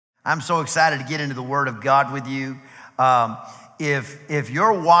I'm so excited to get into the Word of God with you. If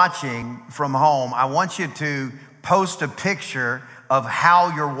you're watching from home, I want you to post a picture of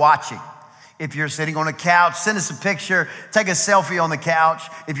how you're watching. If you're sitting on a couch, send us a picture, take a selfie on the couch.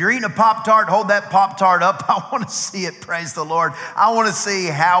 If you're eating a Pop-Tart, hold that Pop-Tart up. I want to see it, praise the Lord. I want to see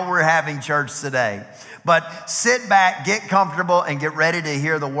how we're having church today. But sit back, get comfortable, and get ready to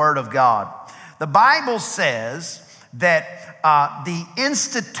hear the Word of God. The Bible says that the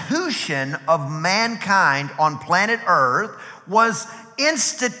institution of mankind on planet Earth was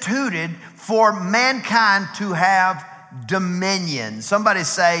instituted for mankind to have dominion. Somebody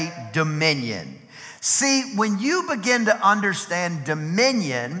say dominion. See, when you begin to understand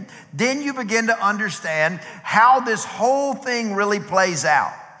dominion, then you begin to understand how this whole thing really plays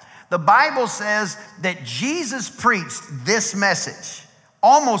out. The Bible says that Jesus preached this message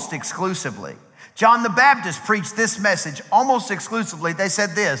almost exclusively. John the Baptist preached this message almost exclusively. They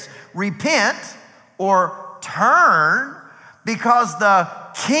said this: repent or turn, because the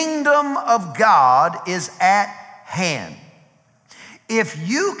kingdom of God is at hand. If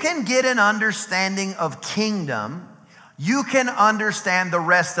you can get an understanding of kingdom, you can understand the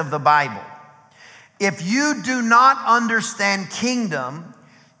rest of the Bible. If you do not understand kingdom,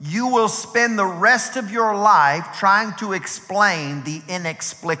 you will spend the rest of your life trying to explain the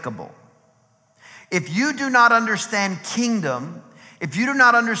inexplicable. If you do not understand kingdom, if you do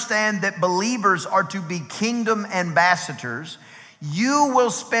not understand that believers are to be kingdom ambassadors, you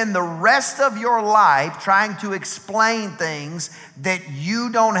will spend the rest of your life trying to explain things that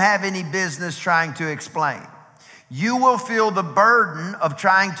you don't have any business trying to explain. You will feel the burden of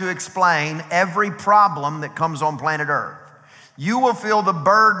trying to explain every problem that comes on planet Earth. You will feel the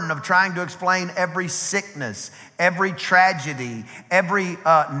burden of trying to explain every sickness, every tragedy, every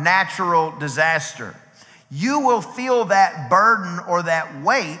natural disaster. You will feel that burden or that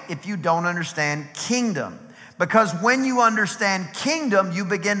weight if you don't understand kingdom. Because when you understand kingdom, you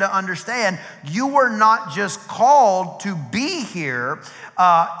begin to understand you were not just called to be here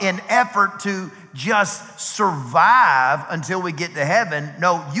in effort to just survive until we get to heaven.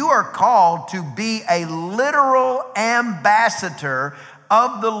 No, you are called to be a literal ambassador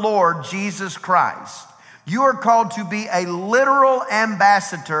of the Lord Jesus Christ. You are called to be a literal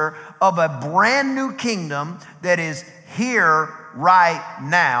ambassador of a brand new kingdom that is here right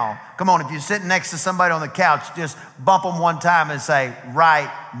now. Come on, if you're sitting next to somebody on the couch, just bump them one time and say, right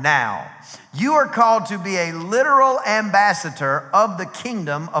now. You are called to be a literal ambassador of the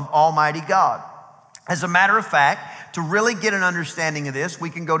kingdom of Almighty God. As a matter of fact, to really get an understanding of this,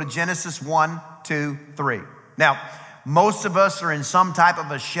 we can go to Genesis 1, 2, 3. Now, most of us are in some type of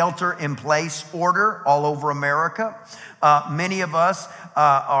a shelter-in-place order all over America. Many of us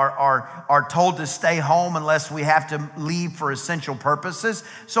are told to stay home unless we have to leave for essential purposes.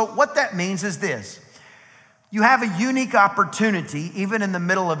 So what that means is this: you have a unique opportunity even in the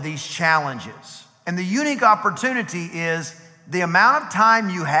middle of these challenges. And the unique opportunity is the amount of time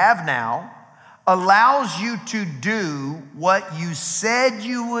you have now allows you to do what you said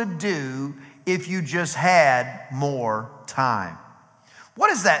you would do if you just had more time. What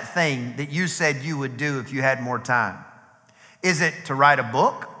is that thing that you said you would do if you had more time? Is it to write a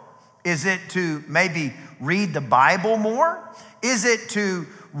book? Is it to maybe read the Bible more? Is it to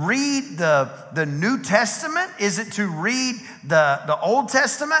read the New Testament? Is it to read the Old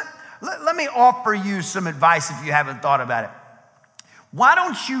Testament? Let me offer you some advice if you haven't thought about it. Why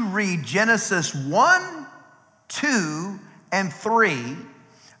don't you read Genesis 1, 2, and 3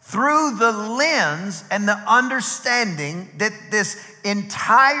 through the lens and the understanding that this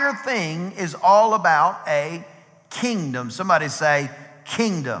entire thing is all about a kingdom. Somebody say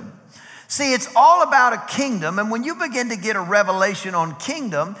kingdom. See, it's all about a kingdom, and when you begin to get a revelation on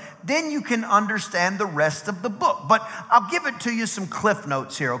kingdom, then you can understand the rest of the book. But I'll give it to you some cliff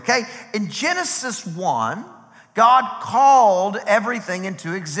notes here, okay? In Genesis 1, God called everything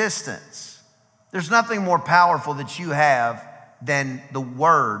into existence. There's nothing more powerful that you have than the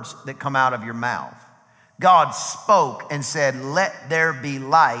words that come out of your mouth. God spoke and said, "Let there be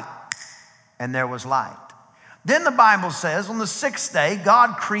light," and there was light. Then the Bible says on the sixth day,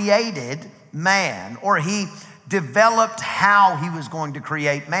 God created man, or he developed how he was going to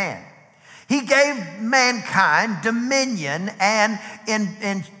create man. He gave mankind dominion, and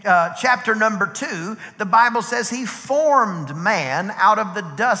in chapter number 2, the Bible says he formed man out of the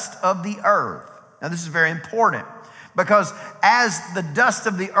dust of the earth. Now this is very important, Because as the dust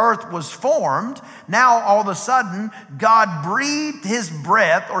of the earth was formed, now all of a sudden, God breathed his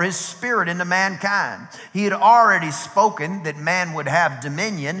breath or his spirit into mankind. He had already spoken that man would have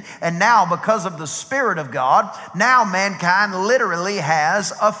dominion. And now, because of the Spirit of God, now mankind literally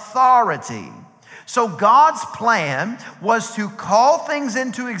has authority. So God's plan was to call things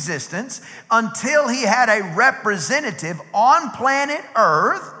into existence until he had a representative on planet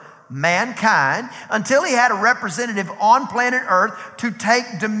Earth, mankind, until he had a representative on planet Earth to take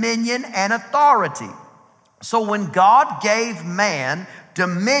dominion and authority. So when God gave man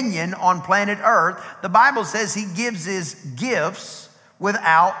dominion on planet Earth, the Bible says he gives his gifts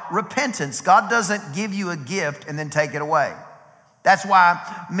without repentance. God doesn't give you a gift and then take it away. That's why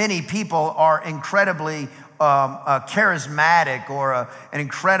many people are incredibly charismatic or an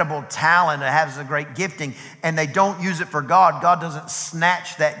incredible talent that has a great gifting, and they don't use it for God. God doesn't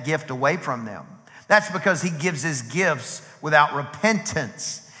snatch that gift away from them. That's because he gives his gifts without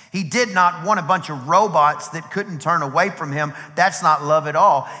repentance. He did not want a bunch of robots that couldn't turn away from him. That's not love at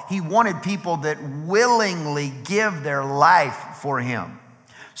all. He wanted people that willingly give their life for him.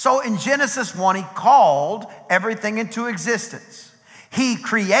 So in Genesis 1, he called everything into existence. He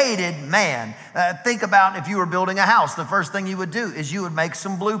created man. Think about if you were building a house, the first thing you would do is you would make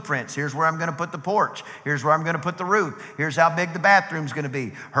some blueprints. Here's where I'm going to put the porch. Here's where I'm going to put the roof. Here's how big the bathroom's going to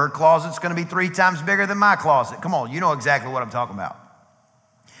be. Her closet's going to be 3 times bigger than my closet. Come on, you know exactly what I'm talking about.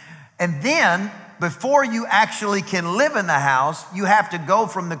 And then, before you actually can live in the house, you have to go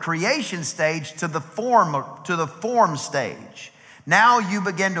from the creation stage to the form stage. Now you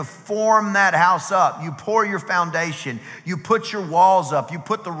begin to form that house up. You pour your foundation. You put your walls up. You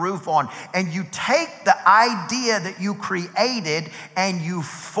put the roof on. And you take the idea that you created and you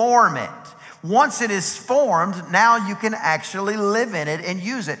form it. Once it is formed, now you can actually live in it and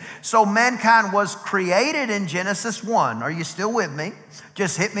use it. So mankind was created in Genesis 1. Are you still with me?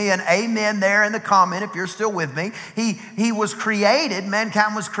 Just hit me an amen there in the comment if you're still with me. He was created,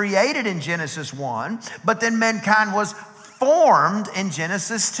 mankind was created in Genesis 1, but then mankind was formed in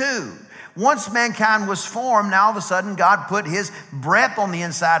Genesis 2. Once mankind was formed, now all of a sudden God put his breath on the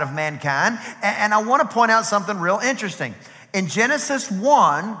inside of mankind. And I want to point out something real interesting. In Genesis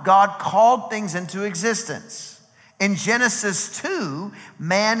 1, God called things into existence. In Genesis 2,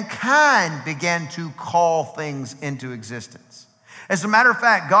 mankind began to call things into existence. As a matter of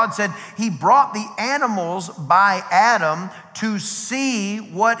fact, God said he brought the animals by Adam to see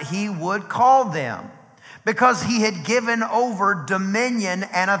what he would call them, because he had given over dominion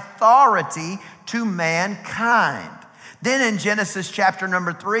and authority to mankind. Then in Genesis chapter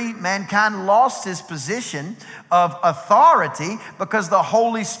number 3, mankind lost his position of authority because the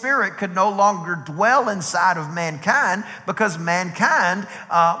Holy Spirit could no longer dwell inside of mankind, because mankind,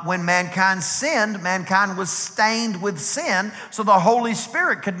 when mankind sinned, mankind was stained with sin. So the Holy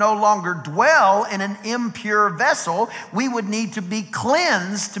Spirit could no longer dwell in an impure vessel. We would need to be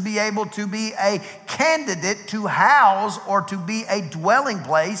cleansed to be able to be a candidate to house or to be a dwelling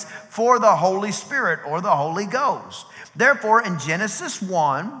place for the Holy Spirit or the Holy Ghost. Therefore, in Genesis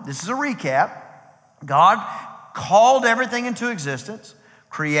 1, this is a recap, God called everything into existence,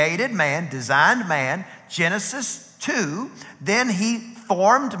 created man, designed man. Genesis 2, then he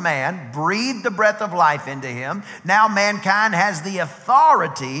formed man, breathed the breath of life into him. Now mankind has the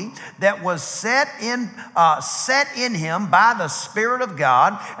authority that was set in him by the Spirit of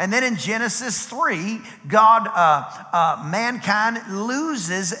God. And then in Genesis 3, mankind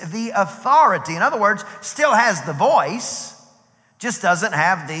loses the authority. In other words, still has the voice, just doesn't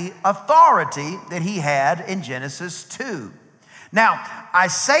have the authority that he had in Genesis 2. Now, I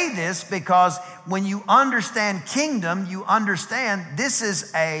say this because when you understand kingdom, you understand this is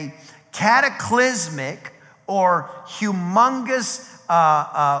a cataclysmic or humongous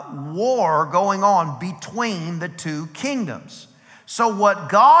war going on between the two kingdoms. So what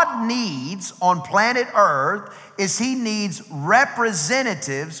God needs on planet Earth is he needs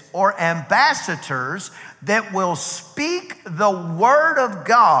representatives or ambassadors that will speak the word of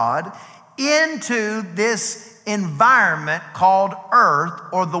God into this environment called earth,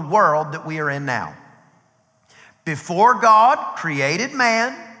 or the world that we are in now. Before God created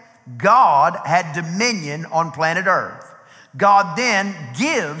man, God had dominion on planet earth. God then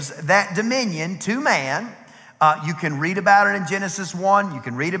gives that dominion to man. You can read about it in Genesis 1, you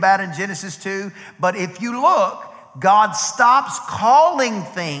can read about it in Genesis 2, but if you look, God stops calling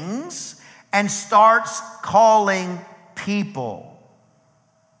things and starts calling people.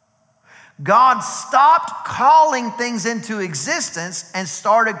 God stopped calling things into existence and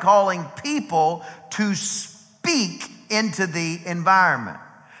started calling people to speak into the environment.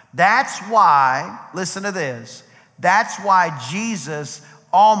 That's why, listen to this, That's why Jesus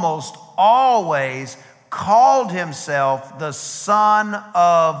almost always called himself the Son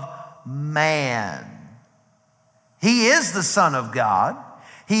of Man. He is the Son of God.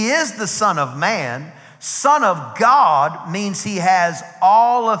 He is the Son of Man. Son of God means he has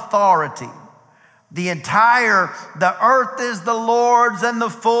all authority. The earth is the Lord's and the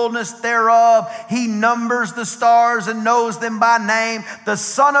fullness thereof. He numbers the stars and knows them by name. The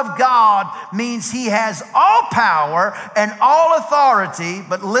Son of God means he has all power and all authority.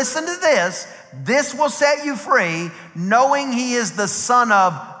 But listen to this. This will set you free. Knowing he is the Son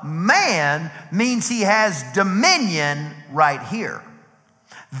of Man means he has dominion right here.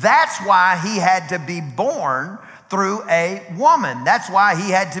 That's why he had to be born through a woman. That's why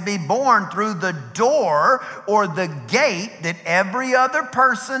he had to be born through the door or the gate that every other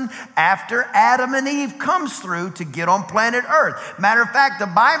person after Adam and Eve comes through to get on planet Earth. Matter of fact, the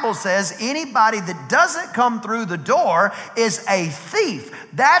Bible says anybody that doesn't come through the door is a thief.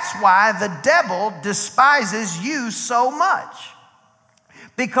 That's why the devil despises you so much,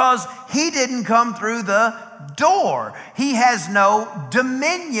 because he didn't come through the door. He has no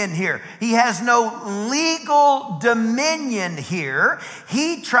dominion here. He has no legal dominion here.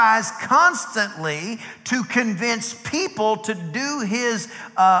 He tries constantly to convince people to do his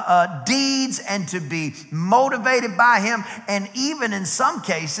deeds and to be motivated by him, and even in some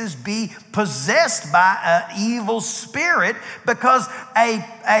cases be possessed by an evil spirit, because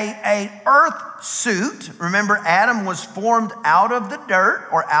a earth suit, remember Adam was formed out of the dirt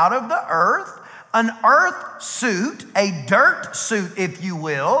or out of the earth. An earth suit, a dirt suit, if you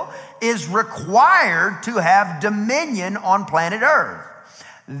will, is required to have dominion on planet Earth.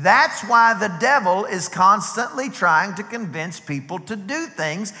 That's why the devil is constantly trying to convince people to do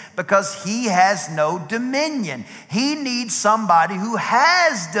things, because he has no dominion. He needs somebody who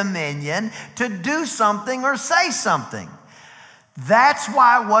has dominion to do something or say something. That's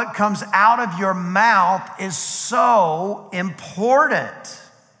why what comes out of your mouth is so important.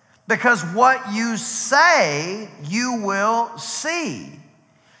 Because what you say, you will see.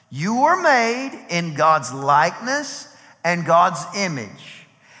 You were made in God's likeness and God's image.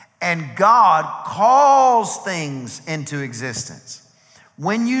 And God calls things into existence.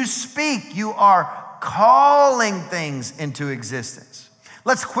 When you speak, you are calling things into existence.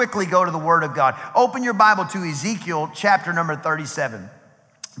 Let's quickly go to the Word of God. Open your Bible to Ezekiel chapter number 37.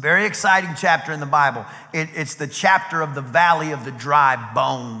 Very exciting chapter in the Bible. It's the chapter of the valley of the dry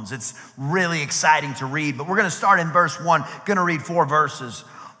bones. It's really exciting to read, but we're going to start in verse 1. Going to read 4 verses.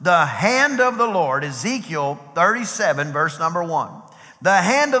 The hand of the Lord, Ezekiel 37, verse number 1. The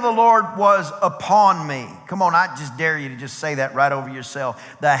hand of the Lord was upon me. Come on, I just dare you to just say that right over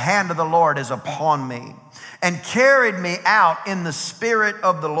yourself. The hand of the Lord is upon me, and carried me out in the spirit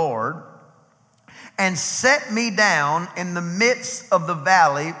of the Lord, and set me down in the midst of the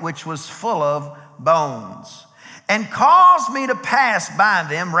valley, which was full of bones, and caused me to pass by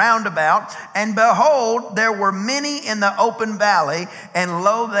them round about. And behold, there were many in the open valley, and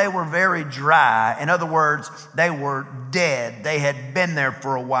lo, they were very dry. In other words, they were dead. They had been there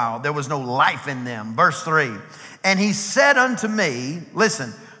for a while. There was no life in them. Verse 3, and he said unto me,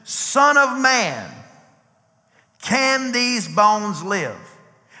 listen, Son of man, can these bones live?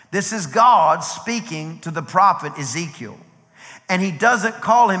 This is God speaking to the prophet Ezekiel. And he doesn't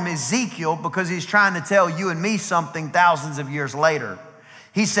call him Ezekiel because he's trying to tell you and me something thousands of years later.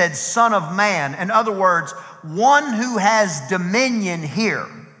 He said, Son of man. In other words, one who has dominion here.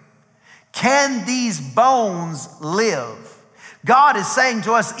 Can these bones live? God is saying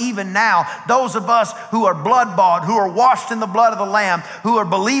to us even now, those of us who are blood bought, who are washed in the blood of the Lamb, who are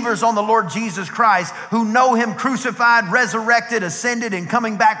believers on the Lord Jesus Christ, who know him crucified, resurrected, ascended, and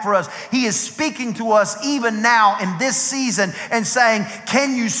coming back for us. He is speaking to us even now in this season and saying,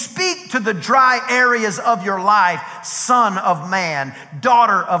 can you speak to the dry areas of your life, son of man,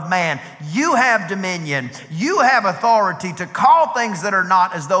 daughter of man? You have dominion. You have authority to call things that are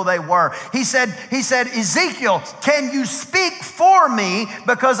not as though they were. He said, Ezekiel, can you speak for me,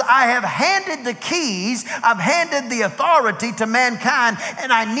 because I have handed the keys, I've handed the authority to mankind,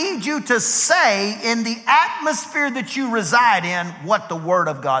 and I need you to say in the atmosphere that you reside in what the Word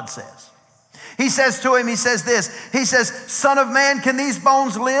of God says. He says to him, he says this, he says, Son of man, can these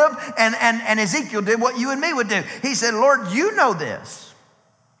bones live? And Ezekiel did what you and me would do. He said, Lord, you know this.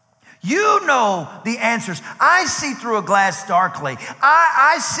 You know the answers. I see through a glass darkly.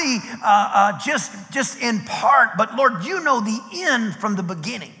 I see just in part, but Lord, you know the end from the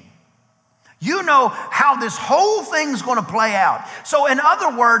beginning. You know how this whole thing's going to play out. So in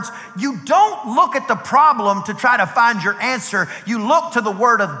other words, you don't look at the problem to try to find your answer. You look to the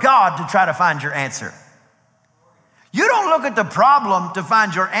Word of God to try to find your answer. You don't look at the problem to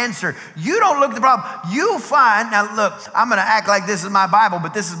find your answer. You don't look at the problem. You find, now look, I'm going to act like this is my Bible,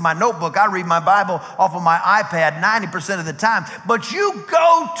 but this is my notebook. I read my Bible off of my iPad 90% of the time. But you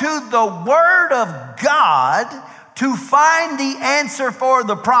go to the Word of God to find the answer for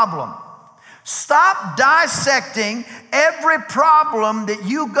the problem. Stop dissecting every problem that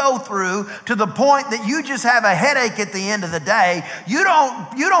you go through to the point that you just have a headache at the end of the day. You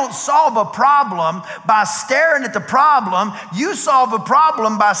don't solve a problem by staring at the problem. You solve a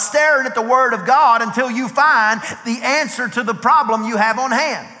problem by staring at the Word of God until you find the answer to the problem you have on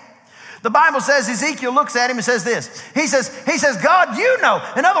hand. The Bible says, Ezekiel looks at him and says this. He says, God, you know.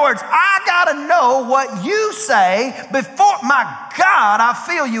 In other words, I got to know what you say before, my God, I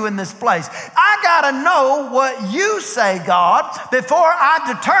feel you in this place. I got to know what you say, God, before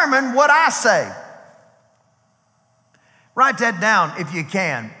I determine what I say. Write that down if you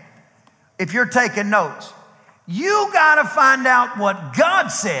can. If you're taking notes, you got to find out what God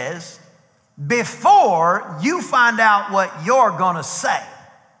says before you find out what you're going to say.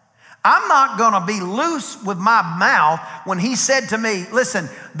 I'm not going to be loose with my mouth when he said to me, listen,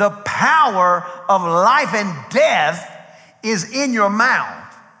 the power of life and death is in your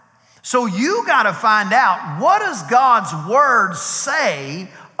mouth. So you got to find out, what does God's word say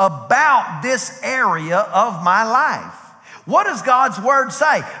about this area of my life? What does God's word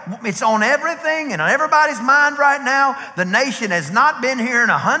say? It's on everything and on everybody's mind right now. The nation has not been here in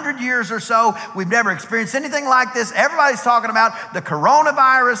 100 years or so. We've never experienced anything like this. Everybody's talking about the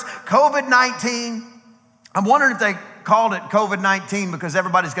coronavirus, COVID-19. I'm wondering if they called it COVID-19 because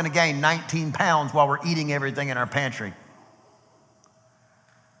everybody's going to gain 19 pounds while we're eating everything in our pantry.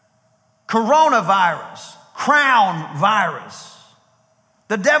 Coronavirus, crown virus.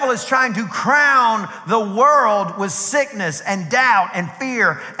 The devil is trying to crown the world with sickness and doubt and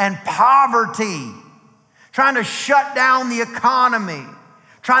fear and poverty, trying to shut down the economy,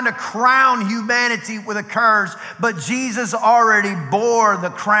 trying to crown humanity with a curse. But Jesus already bore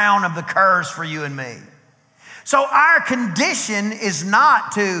the crown of the curse for you and me. So our condition is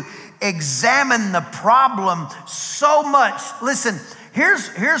not to examine the problem so much. Listen,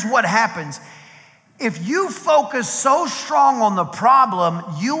 here's what happens. If you focus so strong on the problem,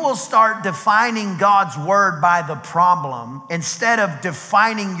 you will start defining God's word by the problem instead of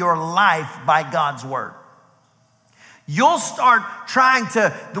defining your life by God's word. You'll start trying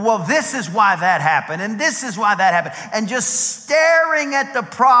to, well, this is why that happened, and this is why that happened, and just staring at the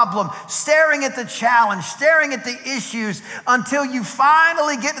problem, staring at the challenge, staring at the issues until you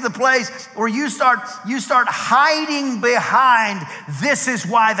finally get to the place where you start hiding behind, this is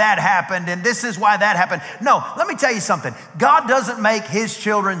why that happened, and this is why that happened. No, let me tell you something. God doesn't make his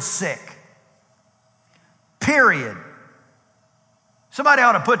children sick. Period. Somebody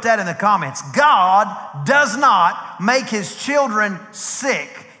ought to put that in the comments. God does not make his children sick.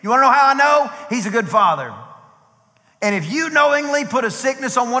 You want to know how I know? He's a good father. And if you knowingly put a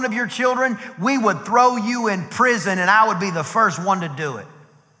sickness on one of your children, we would throw you in prison and I would be the first one to do it.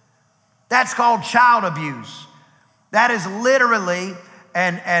 That's called child abuse. That is literally,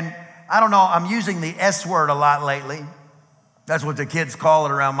 and I don't know, I'm using the S word a lot lately. That's what the kids call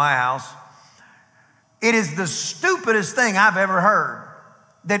it around my house. It is the stupidest thing I've ever heard,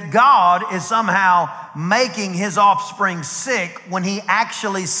 that God is somehow making his offspring sick when he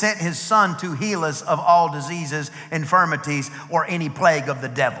actually sent his son to heal us of all diseases, infirmities, or any plague of the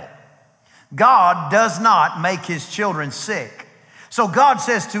devil. God does not make his children sick. So God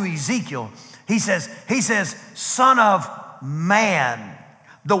says to Ezekiel, he says, son of man,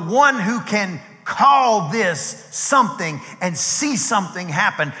 the one who can call this something and see something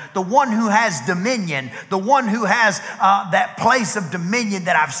happen, the one who has dominion, the one who has that place of dominion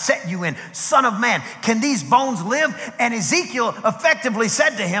that I've set you in. Son of man, can these bones live? And Ezekiel effectively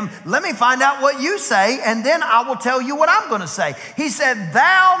said to him, let me find out what you say, and then I will tell you what I'm going to say. He said,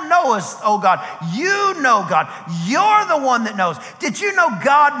 thou knowest, oh God, you know God, you're the one that knows. Did you know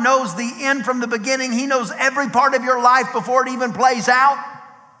God knows the end from the beginning? He knows every part of your life before it even plays out.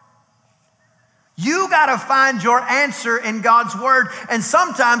 You got to find your answer in God's word. And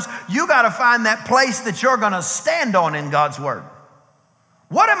sometimes you got to find that place that you're going to stand on in God's word.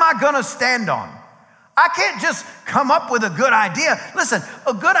 What am I going to stand on? I can't just come up with a good idea. Listen,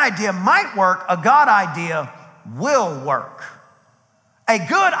 a good idea might work. A God idea will work. A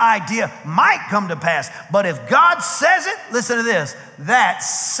good idea might come to pass. But if God says it, listen to this, that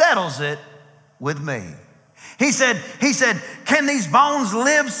settles it with me. He said, can these bones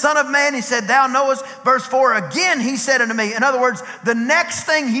live, Son of Man? He said, thou knowest. Verse 4, again he said unto me. In other words, the next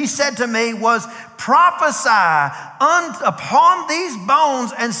thing he said to me was, prophesy upon these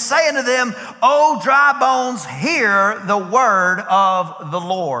bones and say unto them, O dry bones, hear the word of the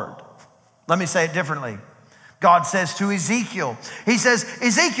Lord. Let me say it differently. God says to Ezekiel, he says,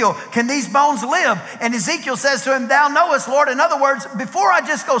 Ezekiel, can these bones live? And Ezekiel says to him, thou knowest, Lord. In other words, before I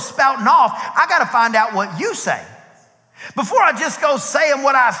just go spouting off, I got to find out what you say. Before I just go saying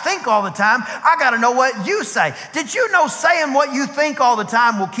what I think all the time, I got to know what you say. Did you know saying what you think all the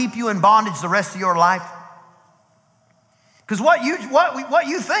time will keep you in bondage the rest of your life? Because what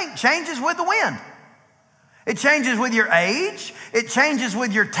you think changes with the wind. It changes with your age. It changes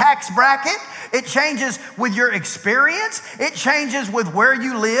with your tax bracket. It changes with your experience. It changes with where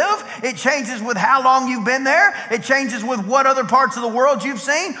you live. It changes with how long you've been there. It changes with what other parts of the world you've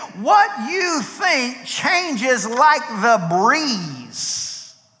seen. What you think changes like the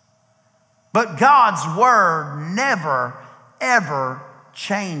breeze. But God's word never, ever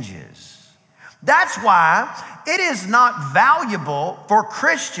changes. That's why it is not valuable for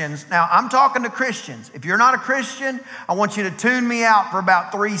Christians. Now, I'm talking to Christians. If you're not a Christian, I want you to tune me out for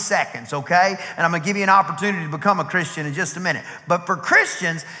about 3 seconds, okay? And I'm going to give you an opportunity to become a Christian in just a minute. But for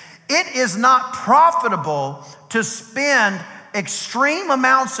Christians, it is not profitable to spend extreme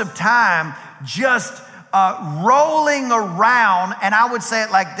amounts of time just rolling around, and I would say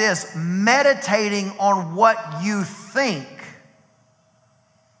it like this, meditating on what you think.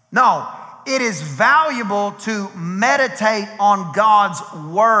 No. It is valuable to meditate on God's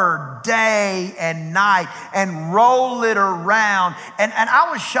word day and night and roll it around. And I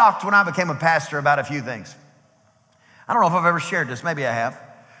was shocked when I became a pastor about a few things. I don't know if I've ever shared this. Maybe I have.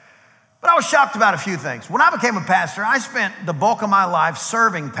 But I was shocked about a few things. When I became a pastor, I spent the bulk of my life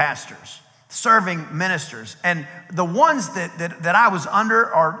serving pastors, serving ministers. And the ones that I was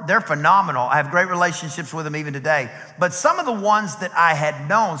under, they're phenomenal. I have great relationships with them even today. But some of the ones that I had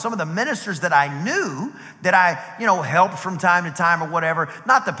known, some of the ministers that I knew, that I, helped from time to time or whatever,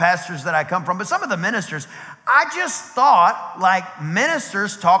 not the pastors that I come from, but some of the ministers, I just thought like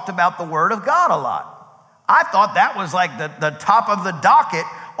ministers talked about the word of God a lot. I thought that was like the top of the docket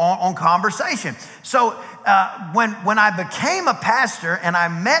on conversation. So when I became a pastor and I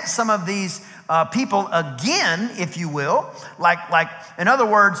met some of these people again, if you will, like in other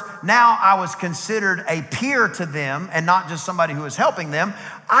words, now I was considered a peer to them and not just somebody who was helping them.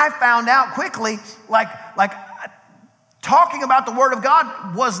 I found out quickly, like talking about the word of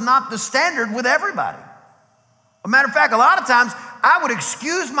God was not the standard with everybody. As a matter of fact, a lot of times I would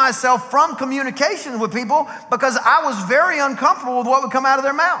excuse myself from communication with people because I was very uncomfortable with what would come out of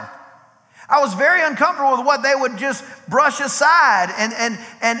their mouth. I was very uncomfortable with what they would just brush aside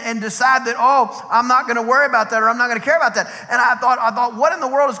and decide that, oh, I'm not going to worry about that or I'm not going to care about that. And I thought, what in the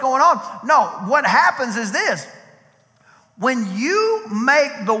world is going on? No, what happens is this. When you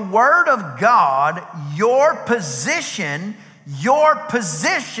make the word of God your position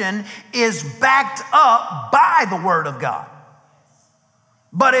is backed up by the word of God.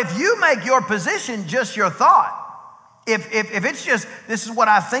 But if you make your position just your thought, if it's just, this is what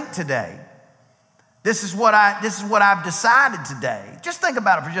I think today, this is what I've decided today. Just think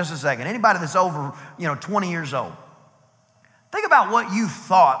about it for just a second. Anybody that's over, 20 years old, think about what you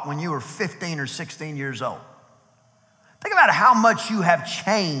thought when you were 15 or 16 years old. Think about how much you have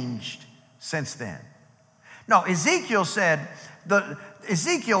changed since then. No, Ezekiel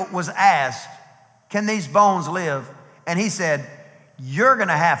was asked, can these bones live? And he said, you're going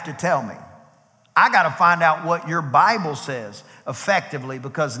to have to tell me. I got to find out what your Bible says effectively,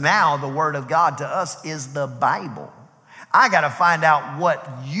 because now the word of God to us is the Bible. I got to find out what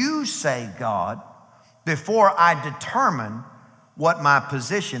you say, God, before I determine what my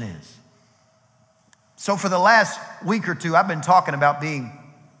position is. So for the last week or two, I've been talking about being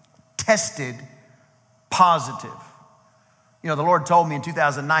tested positive. The Lord told me in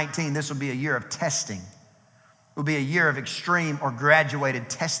 2019, this will be a year of testing. It will be a year of extreme or graduated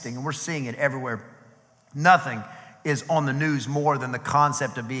testing, and we're seeing it everywhere. Nothing is on the news more than the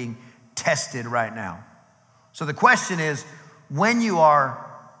concept of being tested right now. So the question is, when you are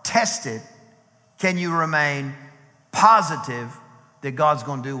tested, can you remain positive that God's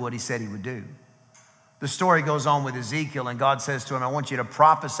going to do what he said he would do? The story goes on with Ezekiel, and God says to him, I want you to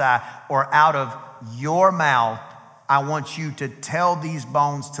prophesy, or out of your mouth, I want you to tell these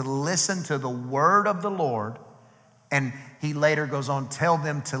bones to listen to the word of the Lord. And he later goes on, tell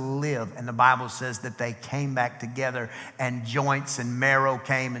them to live. And the Bible says that they came back together, and joints and marrow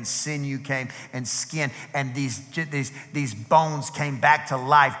came, and sinew came, and skin. And these bones came back to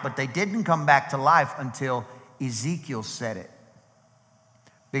life. But they didn't come back to life until Ezekiel said it.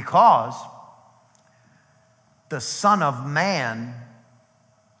 Because the Son of Man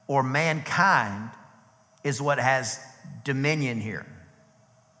or mankind is what has dominion here.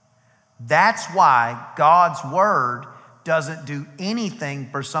 That's why God's word doesn't do anything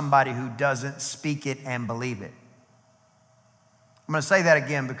for somebody who doesn't speak it and believe it. I'm going to say that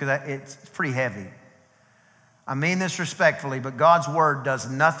again because it's pretty heavy. I mean this respectfully, but God's word does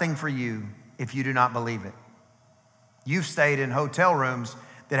nothing for you if you do not believe it. You've stayed in hotel rooms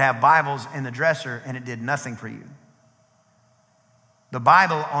that have Bibles in the dresser and it did nothing for you. The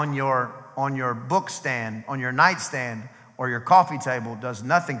Bible on your book stand, on your nightstand, or your coffee table does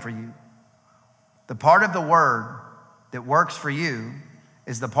nothing for you. The part of the word that works for you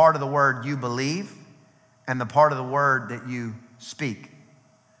is the part of the word you believe and the part of the word that you speak.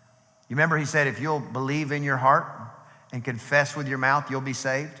 You remember he said, if you'll believe in your heart and confess with your mouth, you'll be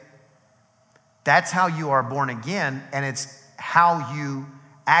saved. That's how you are born again, and it's how you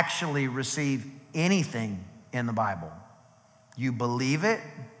actually receive anything in the Bible. You believe it,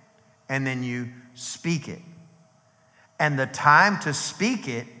 and then you speak it. And the time to speak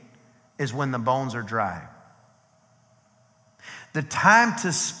it is when the bones are dry. The time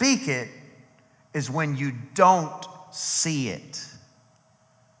to speak it is when you don't see it.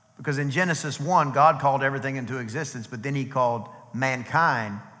 Because in Genesis 1, God called everything into existence, but then he called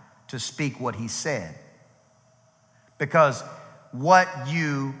mankind to speak what he said. Because what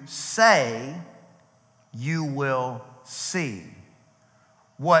you say, you will see.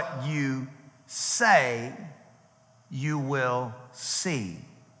 What you say, you will see.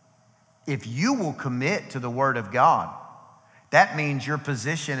 If you will commit to the word of God, that means your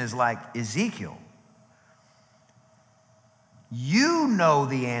position is like Ezekiel. You know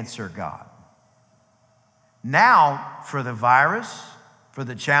the answer, God. Now, for the virus, for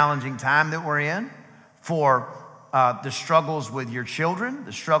the challenging time that we're in, for the struggles with your children,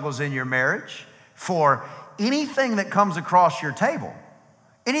 the struggles in your marriage, for anything that comes across your table,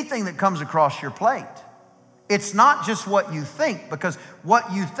 anything that comes across your plate. It's not just what you think, because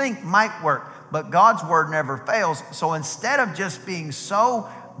what you think might work, but God's word never fails. So instead of just being so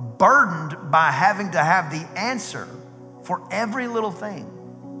burdened by having to have the answer for every little thing,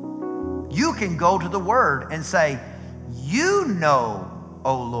 you can go to the word and say, you know,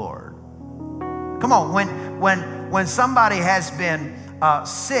 O Lord. Come on, when somebody has been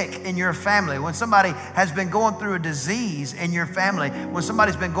sick in your family, when somebody has been going through a disease in your family, when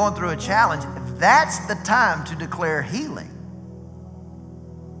somebody's been going through a challenge, that's the time to declare healing.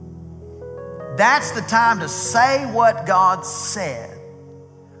 That's the time to say what God said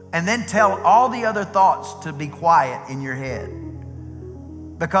and then tell all the other thoughts to be quiet in your head.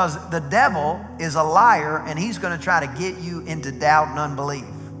 Because the devil is a liar and he's going to try to get you into doubt and unbelief.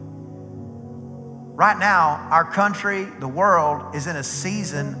 Right now, our country, the world, is in a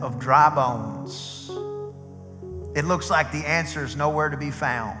season of dry bones. It looks like the answer is nowhere to be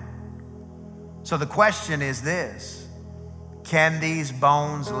found. So the question is this: can these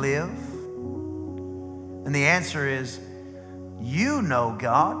bones live? And the answer is, you know,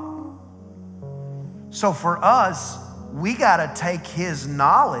 God. So for us, we got to take his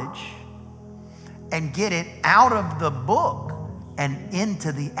knowledge and get it out of the book and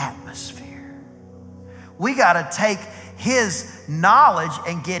into the atmosphere. We got to take his knowledge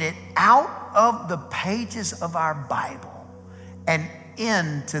and get it out of the pages of our Bible and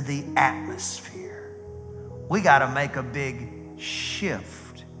into the atmosphere. We got to make a big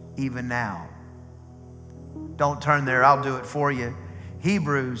shift even now. Don't turn there, I'll do it for you.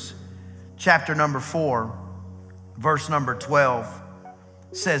 Hebrews chapter number 4, verse number 12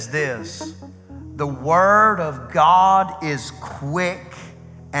 says this: the word of God is quick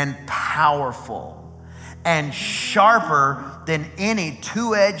and powerful and sharper than any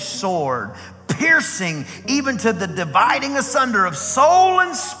two-edged sword, piercing even to the dividing asunder of soul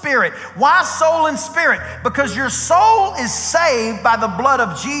and spirit. Why soul and spirit? Because your soul is saved by the blood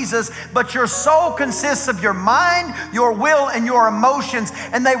of Jesus, but your soul consists of your mind, your will, and your emotions,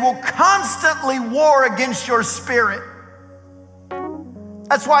 and they will constantly war against your spirit.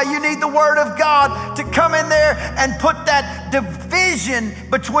 That's why you need the word of God to come in there and put that division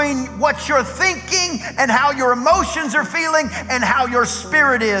between what you're thinking and how your emotions are feeling and how your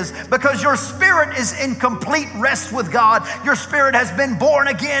spirit is. Because your spirit is in complete rest with God. Your spirit has been born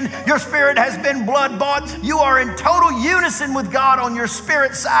again. Your spirit has been blood bought. You are in total unison with God on your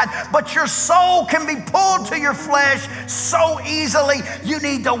spirit side, but your soul can be pulled to your flesh so easily. You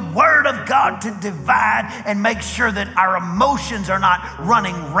need the word of God to divide and make sure that our emotions are not running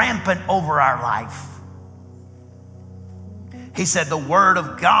rampant over our life. He said, the word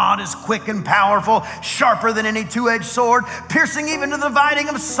of God is quick and powerful, sharper than any two-edged sword, piercing even to the dividing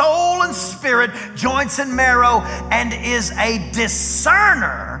of soul and spirit, joints and marrow, and is a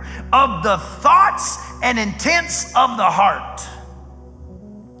discerner of the thoughts and intents of the heart.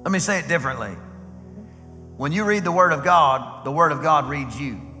 Let me say it differently. When you read the word of God reads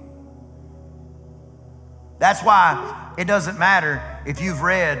you. That's why it doesn't matter if you've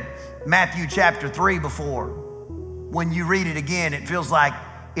read Matthew chapter 3 before. When you read it again, it feels like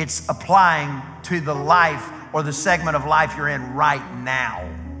it's applying to the life or the segment of life you're in right now.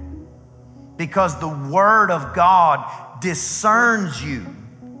 Because the word of God discerns you.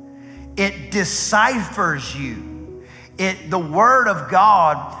 It deciphers you. The word of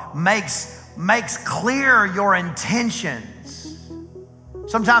God makes clear your intentions.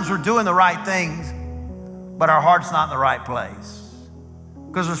 Sometimes we're doing the right things, but our heart's not in the right place.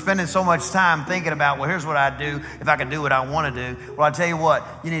 Because we're spending so much time thinking about, well, here's what I'd do if I could do what I want to do. Well, I tell you what,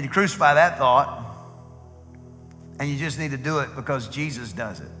 you need to crucify that thought, and you just need to do it because Jesus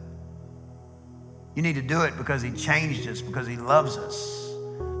does it. You need to do it because he changed us, because he loves us,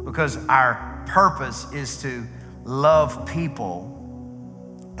 because our purpose is to love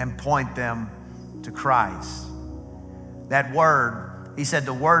people and point them to Christ. That word, he said,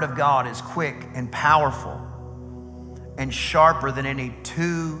 the word of God is quick and powerful and sharper than any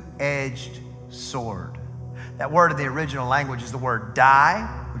two-edged sword. That word in the original language is the word die,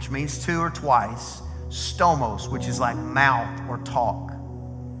 which means two or twice, stomos, which is like mouth or talk.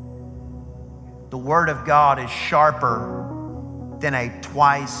 The word of God is sharper than a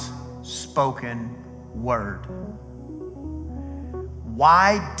twice spoken word.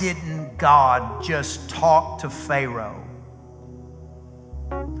 Why didn't God just talk to Pharaoh?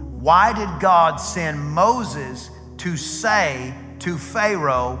 Why did God send Moses to say to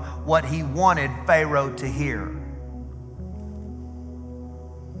Pharaoh what he wanted Pharaoh to hear?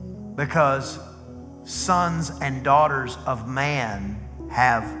 Because sons and daughters of man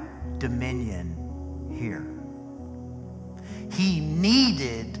have dominion here. He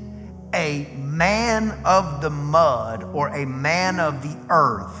needed a man of the mud or a man of the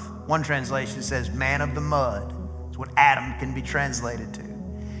earth. One translation says man of the mud. It's what Adam can be translated to.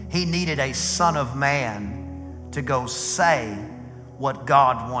 He needed a son of man to go say what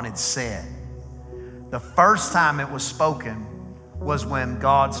God wanted said. The first time it was spoken was when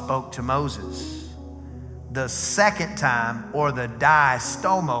God spoke to Moses. The second time, or the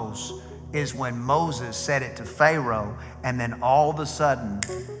diastomos, is when Moses said it to Pharaoh, and then all of a sudden,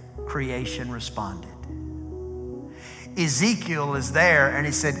 creation responded. Ezekiel is there, and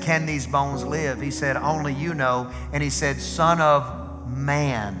he said, can these bones live? He said, only you know. And he said, son of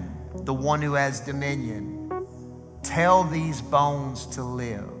man, the one who has dominion, tell these bones to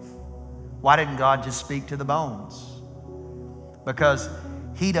live. Why didn't God just speak to the bones? Because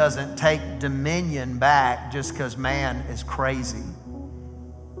he doesn't take dominion back just because man is crazy,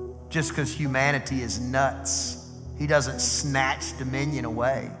 just because humanity is nuts. He doesn't snatch dominion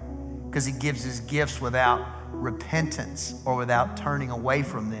away because he gives his gifts without repentance or without turning away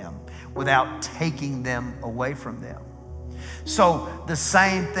from them, without taking them away from them. So the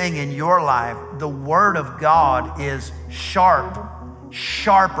same thing in your life. The word of God is sharper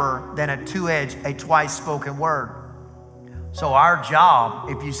than a two-edged, a twice spoken word. So our job,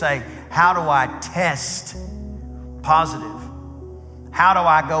 if you say, how do I test positive? How do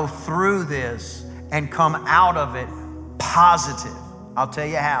I go through this and come out of it positive? I'll tell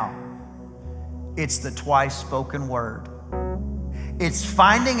you how. It's the twice spoken word. It's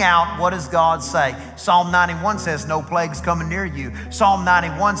finding out, what does God say? Psalm 91 says no plague's coming near you. Psalm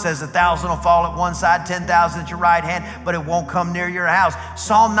 91 says 1,000 will fall at one side, 10,000 at your right hand, but it won't come near your house.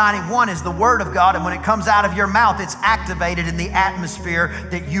 Psalm 91 is the word of God, and when it comes out of your mouth, it's activated in the atmosphere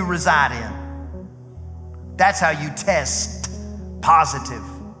that you reside in. That's how you test positive.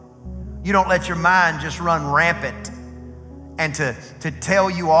 You don't let your mind just run rampant and to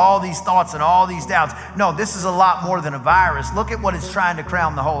tell you all these thoughts and all these doubts. No, this is a lot more than a virus. Look at what it's trying to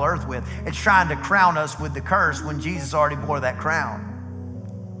crown the whole earth with. It's trying to crown us with the curse when Jesus already bore that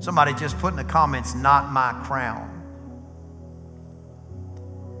crown. Somebody just put in the comments, not my crown.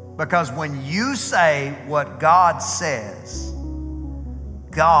 Because when you say what God says,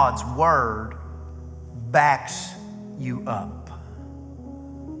 God's word backs you up.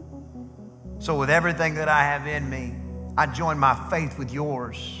 So with everything that I have in me, I join my faith with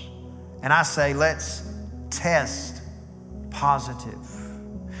yours, and I say, let's test positive.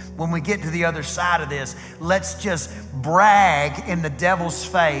 When we get to the other side of this, let's just brag in the devil's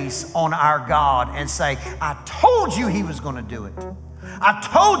face on our God and say, I told you he was going to do it. I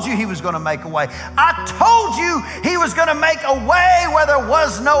told you he was going to make a way. I told you he was going to make a way where there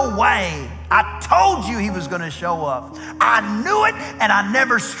was no way. I told you he was going to show up. I knew it, and I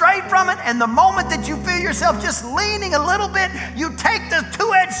never strayed from it. And the moment that you feel yourself just leaning a little bit, you take the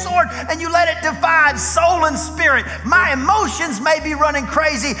two-edged sword and you let it divide soul and spirit. My emotions may be running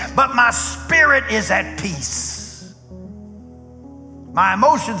crazy, but my spirit is at peace. My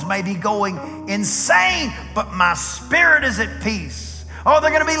emotions may be going insane, but my spirit is at peace. Oh,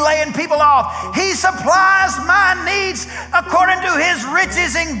 they're going to be laying people off. He supplies my needs according to his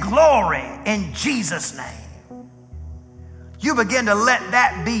riches and glory in Jesus' name. You begin to let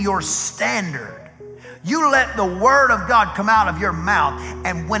that be your standard. You let the word of God come out of your mouth,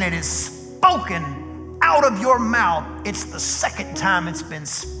 and when it is spoken out of your mouth, it's the second time it's been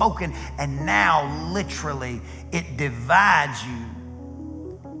spoken, and now literally it divides you.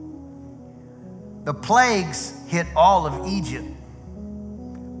 The plagues hit all of Egypt,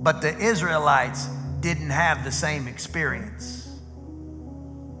 but the Israelites didn't have the same experience.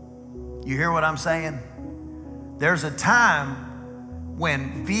 You hear what I'm saying? There's a time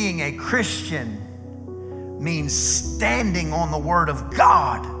when being a Christian means standing on the word of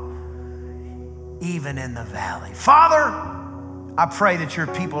God, even in the valley. Father, I pray that your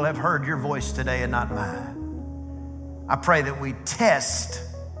people have heard your voice today and not mine. I pray that we test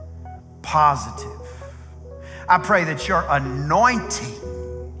positive. I pray that your anointing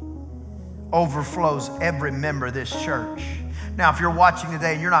overflows every member of this church. Now, if you're watching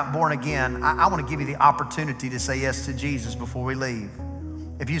today and you're not born again, I want to give you the opportunity to say yes to Jesus before we leave.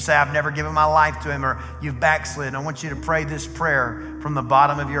 If you say, I've never given my life to him, or you've backslid, I want you to pray this prayer from the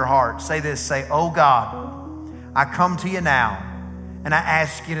bottom of your heart. Say this, say, oh God, I come to you now and I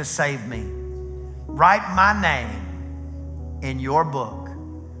ask you to save me. Write my name in your book.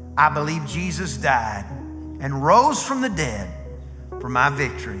 I believe Jesus died and rose from the dead for my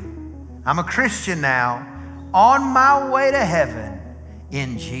victory. I'm a Christian now, on my way to heaven,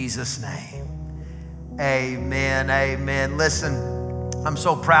 in Jesus' name. Amen, amen. Listen, I'm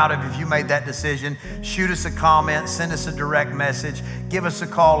so proud of you if you made that decision. Shoot us a comment, send us a direct message, give us a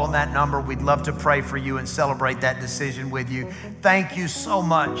call on that number. We'd love to pray for you and celebrate that decision with you. Thank you so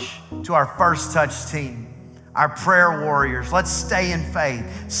much to our First Touch team, our prayer warriors. Let's stay in faith,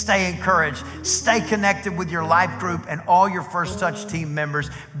 stay encouraged, stay connected with your life group and all your First Touch team members.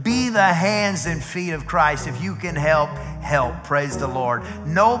 Be the hands and feet of Christ. If you can help, help. Praise the Lord.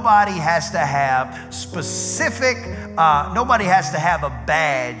 Nobody has to have nobody has to have a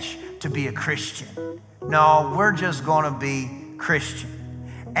badge to be a Christian. No, we're just going to be Christian.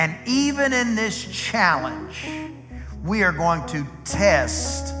 And even in this challenge, we are going to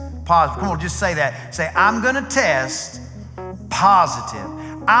test positive. Come on, just say that. Say, I'm going to test positive.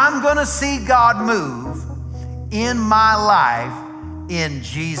 I'm going to see God move in my life in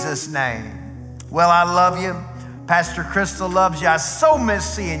Jesus' name. Well, I love you. Pastor Crystal loves you. I so miss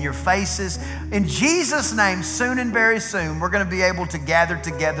seeing your faces. In Jesus' name, soon and very soon, we're going to be able to gather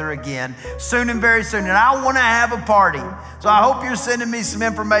together again. Soon and very soon. And I want to have a party. So I hope you're sending me some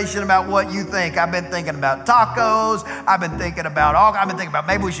information about what you think. I've been thinking about tacos. I've been thinking about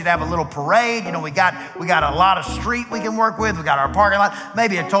maybe we should have a little parade. You know, we got a lot of street we can work with. We got our parking lot.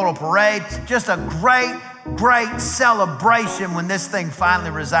 Maybe a total parade. Just a great celebration when this thing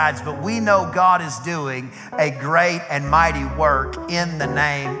finally resides. But we know God is doing a great and mighty work in the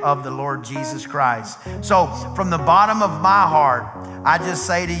name of the Lord Jesus Christ. So from the bottom of my heart, I just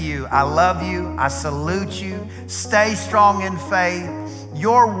say to you, I love you. I salute you. Stay strong in faith.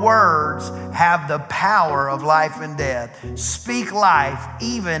 Your words have the power of life and death. Speak life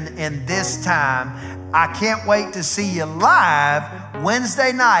even in this time. I can't wait to see you live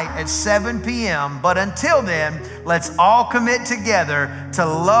Wednesday night at 7 p.m. But until then, let's all commit together to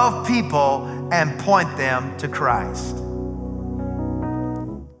love people and point them to Christ.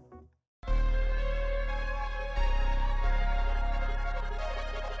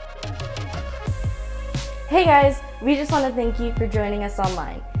 Hey guys, we just want to thank you for joining us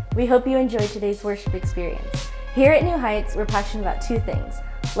online. We hope you enjoyed today's worship experience. Here at New Heights, we're passionate about two things: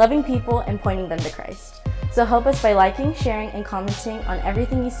 loving people and pointing them to Christ. So help us by liking, sharing, and commenting on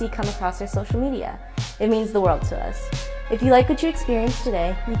everything you see come across our social media. It means the world to us. If you like what you experienced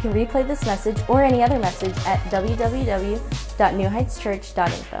today, you can replay this message or any other message at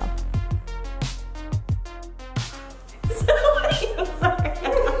www.newheightschurch.info.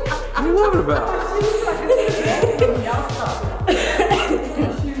 What are you laughing about?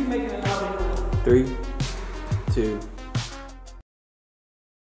 3, 2